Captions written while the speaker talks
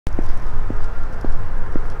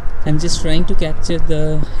I'm just trying to capture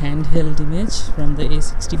the handheld image from the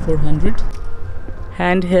a6400.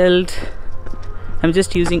 Handheld, I'm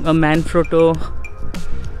just using a Manfrotto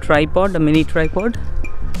tripod, a mini tripod.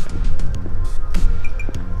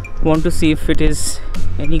 Want to see if it is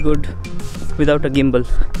any good without a gimbal.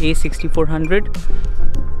 A6400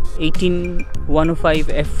 18105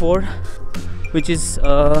 f4, which is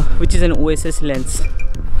an OSS lens.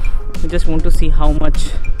 I just want to see how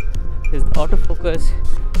much is the autofocus.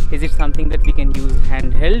 Is it something that we can use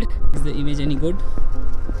handheld? Is the image any good?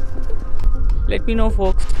 Let me know,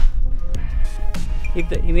 folks, if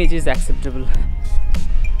the image is acceptable.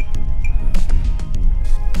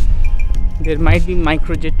 There might be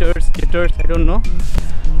micro jitters, I don't know.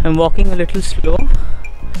 I'm walking a little slow,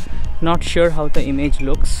 not sure how the image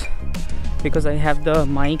looks because I have the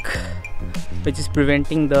mic which is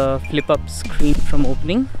preventing the flip up screen from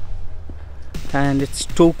opening, and it's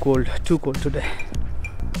too cold today.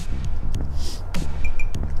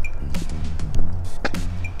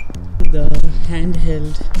 The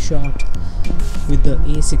handheld shot with the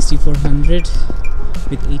a6400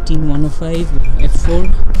 with 18105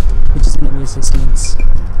 f4, which is an OSS lens.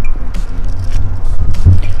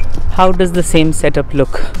 How does the same setup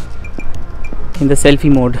look in the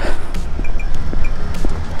selfie mode?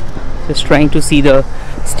 Just trying to see the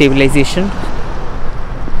stabilization.